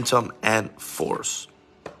momentum and force.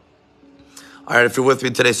 All right, if you're with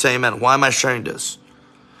me today, say amen. Why am I sharing this?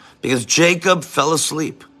 Because Jacob fell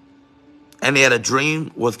asleep and he had a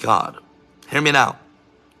dream with God. Hear me now.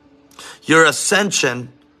 Your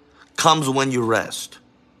ascension comes when you rest.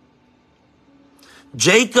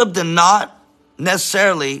 Jacob did not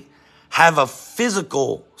necessarily have a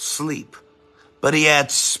physical sleep, but he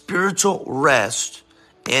had spiritual rest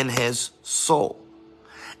in his soul.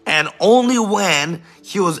 And only when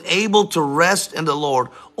he was able to rest in the Lord,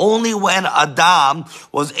 only when Adam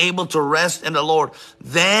was able to rest in the Lord,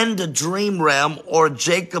 then the dream realm or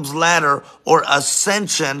Jacob's ladder or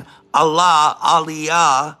ascension,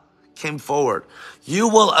 Aliyah, came forward. You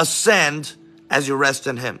will ascend as you rest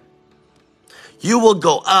in him. You will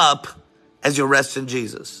go up as you rest in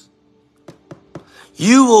Jesus.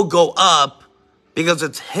 You will go up because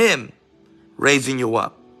it's him raising you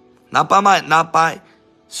up. Not by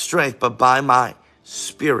strength, but by my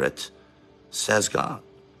spirit, says God.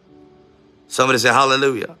 Somebody say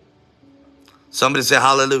hallelujah. Somebody say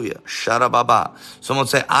hallelujah. Sharababa. Someone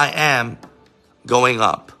say, I am going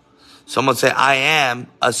up. Someone say, I am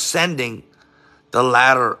ascending the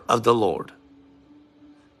ladder of the Lord.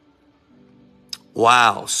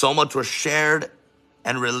 Wow, so much was shared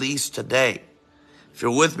and released today. If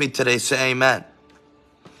you're with me today, say amen.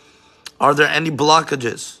 Are there any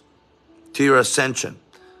blockages to your ascension?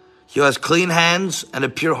 He has clean hands and a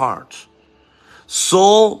pure heart.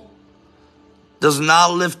 Soul does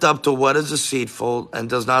not lift up to what is deceitful and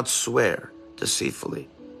does not swear deceitfully.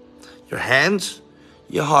 Your hands,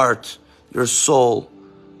 your heart, your soul,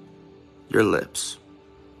 your lips.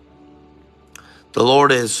 The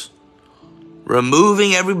Lord is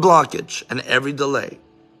removing every blockage and every delay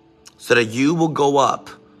so that you will go up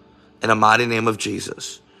in the mighty name of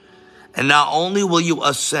Jesus. And not only will you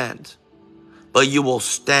ascend, but you will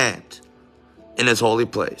stand in his holy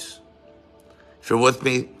place. If you're with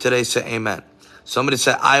me today, say amen. Somebody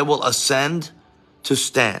say, I will ascend to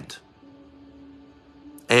stand.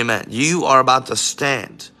 Amen. You are about to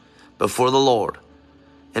stand before the Lord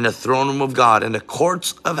in the throne room of God, in the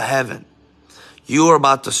courts of heaven. You are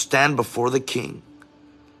about to stand before the King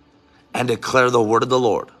and declare the word of the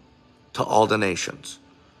Lord to all the nations.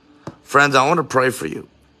 Friends, I want to pray for you.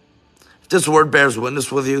 If this word bears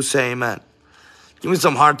witness with you, say amen. Give me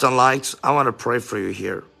some hearts and likes. I want to pray for you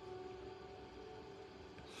here.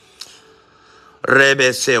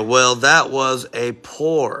 Rebe say, well, that was a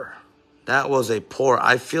pour.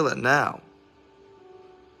 I feel it now.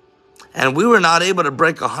 And we were not able to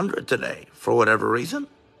break 100 today for whatever reason.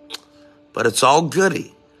 But it's all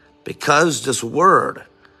goody because this word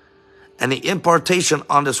and the impartation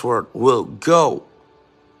on this word will go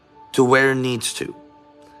to where it needs to.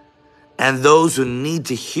 And those who need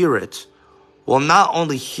to hear it will not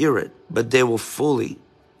only hear it, but they will fully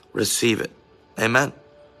receive it. Amen.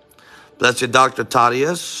 Bless you, Dr.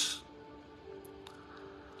 Tadius,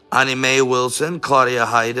 Annie Mae Wilson, Claudia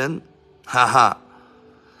Hayden, Rabba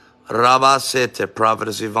Sete,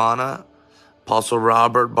 Prophetess Ivana, Apostle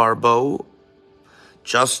Robert Barbeau,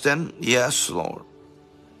 Justin, yes, Lord.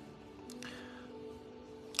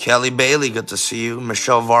 Kelly Bailey, good to see you.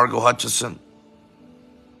 Michelle Vargo Hutchison.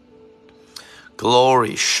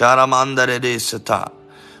 Glory, Sharamanda Redesata.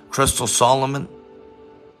 Crystal Solomon.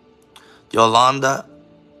 Yolanda,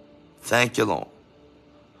 thank you, Lord.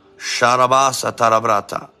 Sharabasa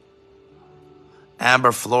Tarabrata.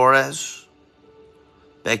 Amber Flores.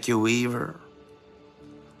 Becky Weaver.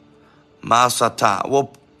 Masata.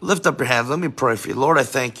 Well, lift up your hands. Let me pray for you. Lord, I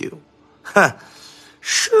thank you.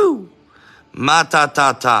 Shoo.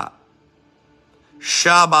 Matatata.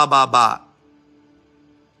 Shabababa.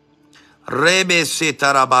 Rebe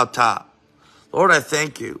sitarabata. Lord, I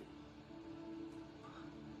thank you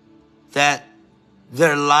that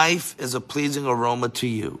their life is a pleasing aroma to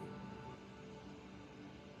you.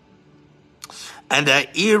 And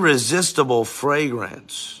that irresistible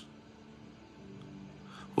fragrance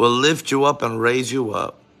will lift you up and raise you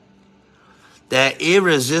up. That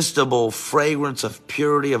irresistible fragrance of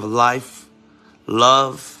purity of life,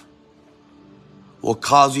 love, will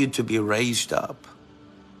cause you to be raised up.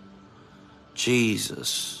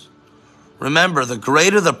 Jesus. Remember, the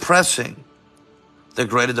greater the pressing, the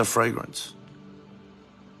greater the fragrance.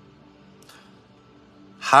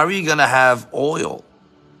 How are you going to have oil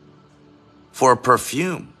for a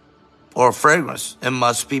perfume or a fragrance? It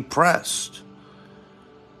must be pressed.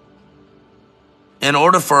 In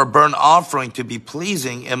order for a burnt offering to be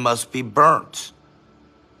pleasing, it must be burnt.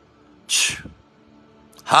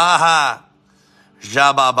 Ha ha.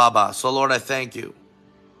 Jabababa. So Lord, I thank you.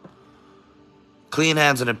 Clean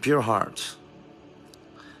hands and a pure heart.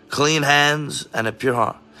 Clean hands and a pure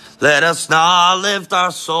heart. Let us not lift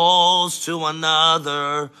our souls to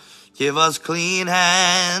another. Give us clean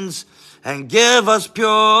hands and give us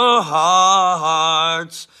pure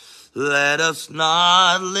hearts. Let us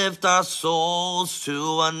not lift our souls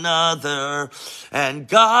to another. And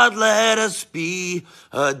God, let us be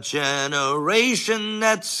a generation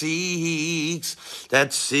that seeks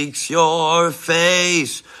your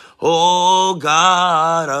face, O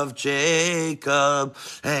God of Jacob.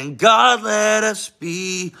 And God, let us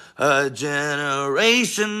be a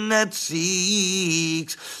generation that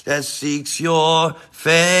seeks your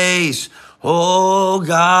face, O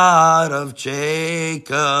God of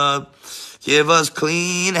Jacob. Give us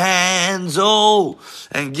clean hands, oh,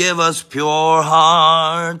 and give us pure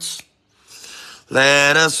hearts.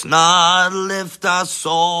 Let us not lift our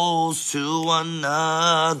souls to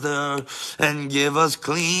another. And give us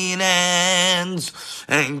clean hands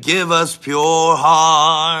and give us pure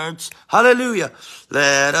hearts. Hallelujah.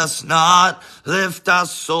 Let us not lift our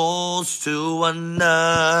souls to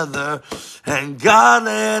another. And God,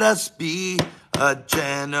 let us be a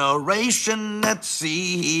generation that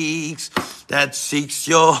seeks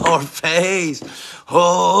your face,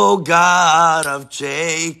 O God of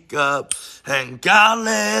Jacob. And God,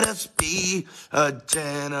 let us be a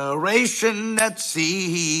generation that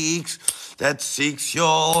seeks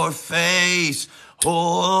your face,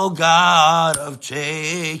 O God of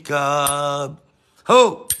Jacob.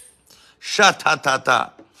 Ho!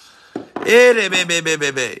 Shatatata.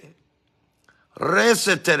 Erebebebebebe.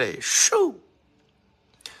 Resetere. Shoo.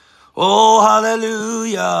 Oh,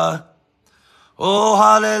 hallelujah. Oh,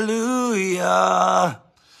 hallelujah.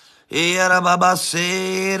 Era baba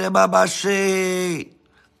se, re baba she.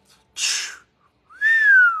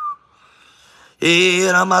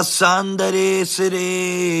 Era masandere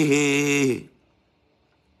sere.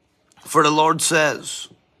 For the Lord says,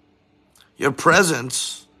 your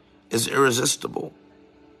presence is irresistible.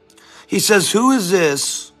 He says, who is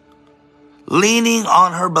this leaning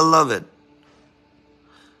on her beloved?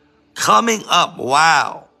 Coming up,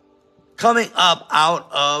 wow. Coming up out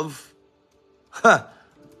of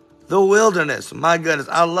the wilderness. My goodness,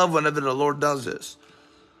 I love whenever the Lord does this.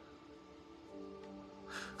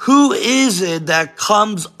 Who is it that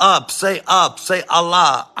comes up? Say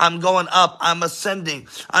Allah. I'm going up. I'm ascending.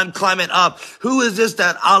 I'm climbing up. Who is this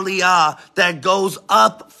that Aliyah that goes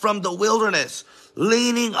up from the wilderness,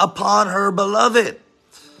 leaning upon her beloved?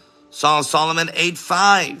 Song of Solomon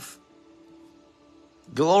 8:5.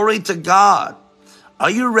 Glory to God. Are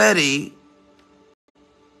you ready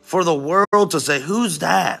for the world to say, who's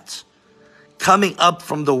that coming up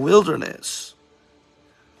from the wilderness?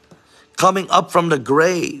 Coming up from the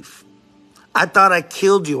grave. I thought I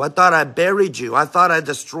killed you. I thought I buried you. I thought I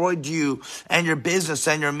destroyed you and your business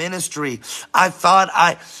and your ministry.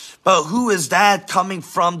 But who is that coming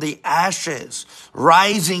from the ashes,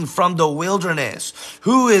 rising from the wilderness?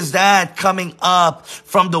 Who is that coming up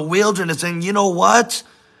from the wilderness? And you know what?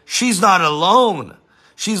 She's not alone.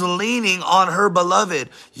 She's leaning on her beloved.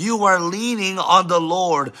 You are leaning on the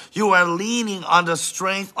Lord. You are leaning on the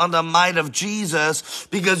strength, on the might of Jesus,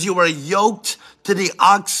 because you are yoked to the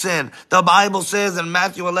oxen. The Bible says in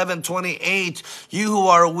Matthew 11:28, you who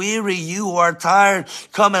are weary, you who are tired,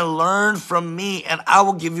 come and learn from me, and I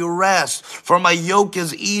will give you rest. For my yoke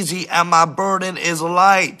is easy and my burden is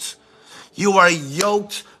light. You are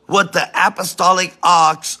yoked with the apostolic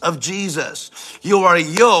ox of Jesus. You are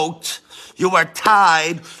yoked. You are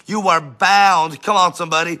tied. You are bound. Come on,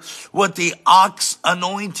 somebody. With the ox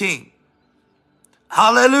anointing.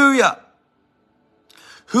 Hallelujah.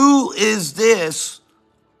 Who is this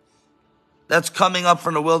that's coming up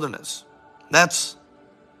from the wilderness? That's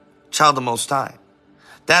Child of the Most High.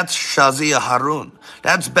 That's Shazia Harun.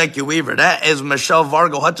 That's Becky Weaver. That is Michelle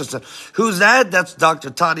Vargo Hutchinson. Who's that? That's Dr.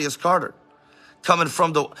 Thaddeus Carter. Coming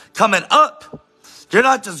up. You're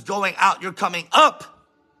not just going out. You're coming up.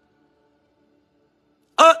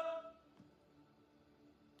 Up.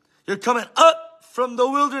 You're coming up from the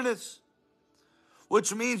wilderness.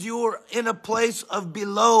 Which means you are in a place of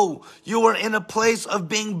below. You are in a place of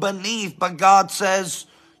being beneath. But God says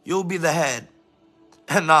you'll be the head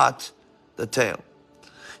and not the tail.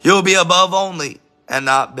 You'll be above only and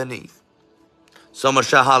not beneath. Someone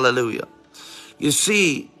shout hallelujah. You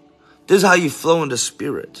see, this is how you flow in the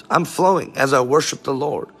Spirit. I'm flowing as I worship the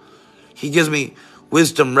Lord. He gives me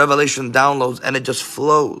wisdom, revelation, downloads, and it just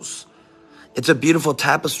flows. It's a beautiful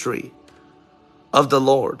tapestry of the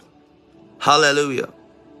Lord. Hallelujah.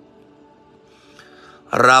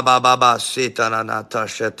 Rabababa sitananata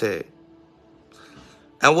shete.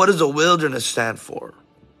 And what does the wilderness stand for?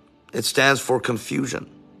 It stands for confusion.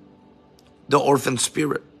 The orphan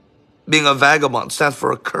spirit. Being a vagabond stands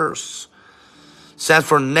for a curse. Stands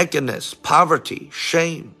for nakedness, poverty,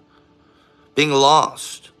 shame, being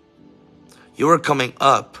lost. You are coming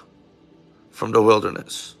up from the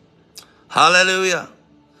wilderness. Hallelujah.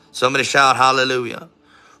 Somebody shout hallelujah.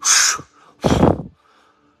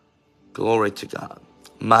 Glory to God.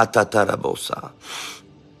 Matatarabosa.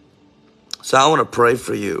 So I want to pray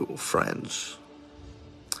for you, friends.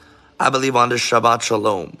 I believe on this Shabbat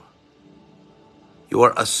Shalom, you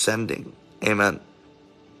are ascending. Amen.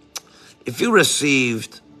 If you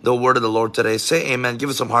received the word of the Lord today, say amen. Give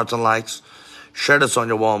us some hearts and likes. Share this on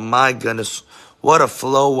your wall. My goodness, what a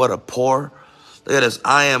flow, what a pour. Look at this.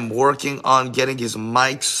 I am working on getting these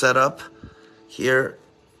mics set up here.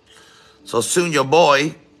 So soon your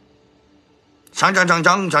boy, I've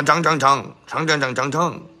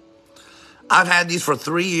had these for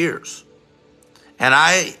 3 years. And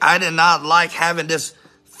I did not like having this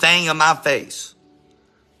thing on my face.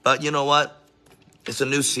 But you know what? It's a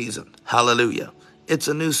new season. Hallelujah. It's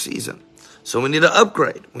a new season. So we need to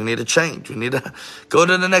upgrade. We need to change. We need to go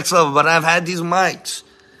to the next level. But I've had these mics.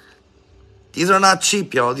 These are not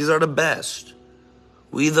cheap, y'all. These are the best.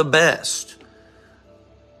 We the best.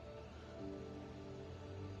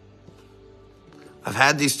 I've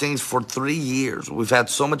had these things for 3 years. We've had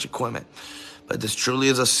so much equipment. But this truly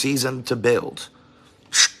is a season to build.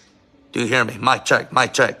 Do you hear me? Mic check,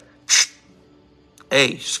 mic check.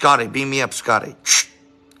 Hey, Scotty, beam me up, Scotty.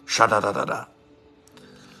 Sha-da-da-da-da.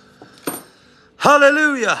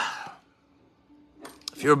 Hallelujah.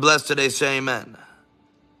 If you're blessed today, say amen.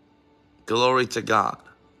 Glory to God.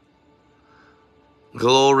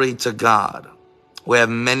 Glory to God. We have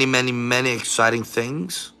many, many, many exciting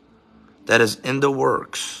things that is in the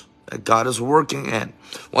works, that God is working in.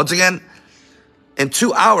 Once again, in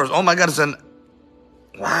 2 hours, oh my God,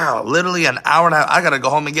 literally an hour and a half. I got to go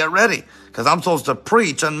home and get ready because I'm supposed to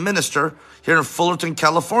preach and minister here in Fullerton,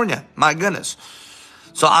 California. My goodness.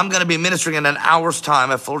 So I'm going to be ministering in an hour's time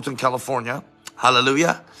at Fullerton, California.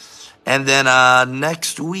 Hallelujah. And then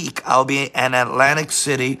next week, I'll be in Atlantic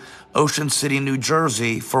City, Ocean City, New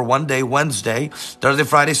Jersey for one day, Wednesday. Thursday,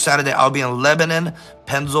 Friday, Saturday, I'll be in Lebanon,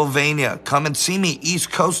 Pennsylvania. Come and see me,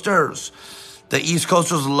 East Coasters. The East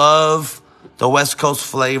Coasters love the West Coast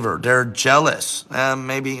flavor. They're jealous.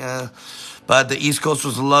 But the East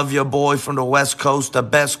Coasters love your boy from the West Coast, the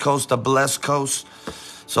best coast, the blessed coast.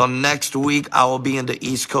 So next week, I will be in the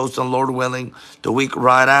East Coast, and Lord willing, the week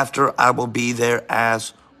right after, I will be there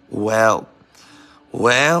as well.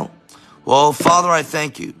 Well, Father, I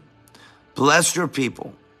thank you. Bless your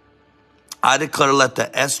people. I declare, let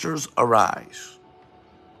the Esthers arise.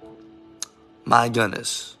 My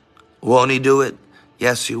goodness. Won't he do it?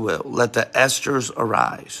 Yes, he will. Let the Esthers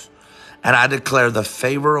arise. And I declare the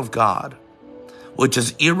favor of God, which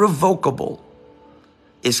is irrevocable,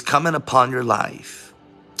 is coming upon your life.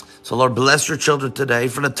 So Lord, bless your children today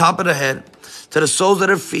from the top of the head to the soles of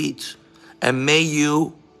their feet. And may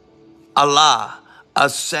you, Allah,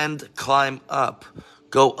 ascend, climb up,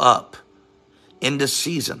 go up in this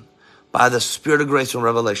season by the Spirit of grace and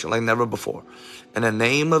revelation like never before. In the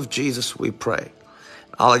name of Jesus, we pray.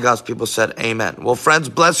 All of God's people said amen. Well, friends,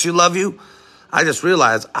 bless you, love you. I just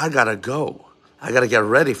realized I got to go. I got to get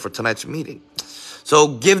ready for tonight's meeting. So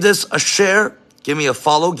give this a share. Give me a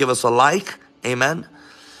follow. Give us a like. Amen.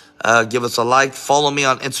 Give us a like. Follow me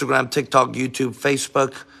on Instagram, TikTok, YouTube,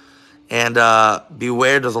 Facebook. And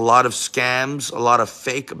beware, there's a lot of scams, a lot of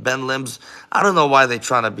fake Ben Lims. I don't know why they're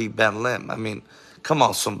trying to be Ben Lim. I mean, come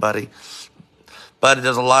on, somebody. But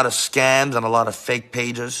there's a lot of scams and a lot of fake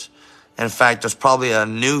pages. In fact, there's probably a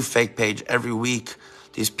new fake page every week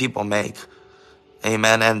these people make.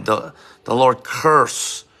 Amen. And the Lord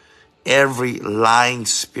curse every lying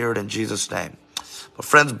spirit in Jesus' name. But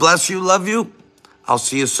friends, bless you, love you. I'll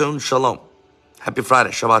see you soon. Shalom. Happy Friday.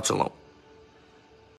 Shabbat shalom.